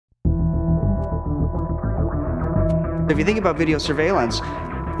If you think about video surveillance,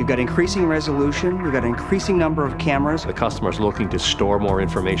 you've got increasing resolution, you've got an increasing number of cameras. The customer's looking to store more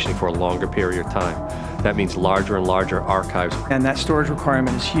information for a longer period of time. That means larger and larger archives. And that storage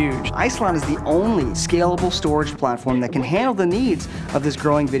requirement is huge. Isilon is the only scalable storage platform that can handle the needs of this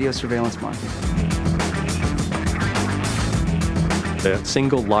growing video surveillance market. The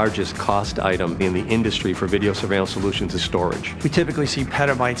single largest cost item in the industry for video surveillance solutions is storage. We typically see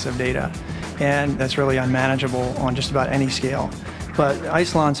petabytes of data, and that's really unmanageable on just about any scale. But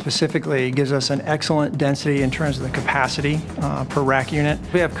Isilon specifically gives us an excellent density in terms of the capacity per rack unit.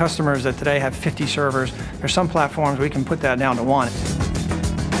 We have customers that today have 50 servers. There's some platforms we can put that down to 1.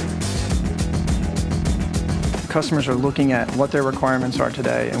 Customers are looking at what their requirements are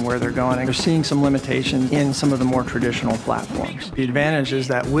today and where they're going, and they're seeing some limitations in some of the more traditional platforms. The advantage is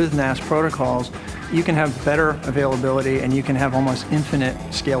that with NAS protocols, you can have better availability and you can have almost infinite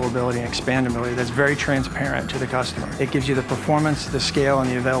scalability and expandability that's very transparent to the customer. It gives you the performance, the scale, and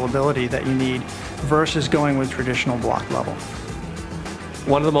the availability that you need versus going with traditional block level.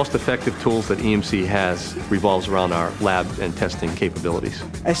 One of the most effective tools that EMC has revolves around our lab and testing capabilities.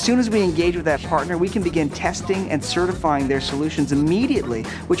 As soon as we engage with that partner, we can begin testing and certifying their solutions immediately,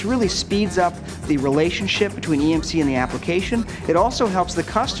 which really speeds up the relationship between EMC and the application. It also helps the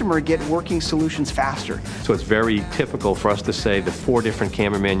customer get working solutions faster. So it's very typical for us to say the 4 different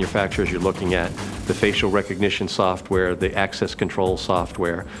camera manufacturers you're looking at, the facial recognition software, the access control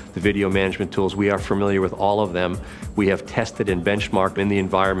software, the video management tools, we are familiar with all of them. We have tested and benchmarked in the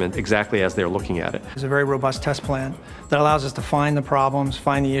environment exactly as they're looking at it. There's a very robust test plan that allows us to find the problems,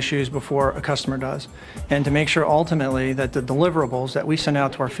 find the issues before a customer does, and to make sure ultimately that the deliverables that we send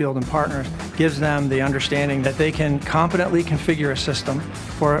out to our field and partners gives them the understanding that they can competently configure a system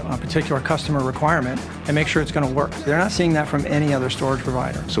for a particular customer requirement and make sure it's going to work. They're not seeing that from any other storage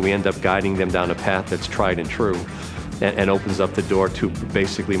provider. So we end up guiding them down a path that's tried and true, and opens up the door to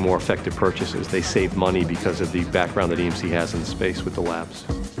basically more effective purchases. They save money because of the background that EMC has in the space with the labs.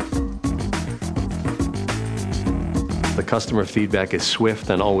 The customer feedback is swift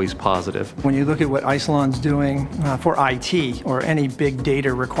and always positive. When you look at what Isilon's doing for IT or any big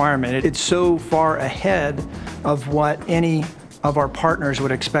data requirement, it's so far ahead of what any of our partners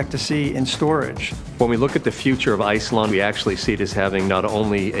would expect to see in storage. When we look at the future of Isilon, we actually see it as having not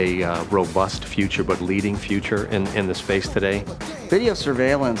only a robust future, but leading future in the space today. Video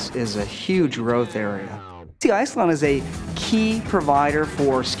surveillance is a huge growth area. See, Isilon is a key provider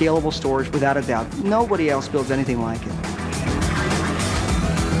for scalable storage without a doubt. Nobody else builds anything like it.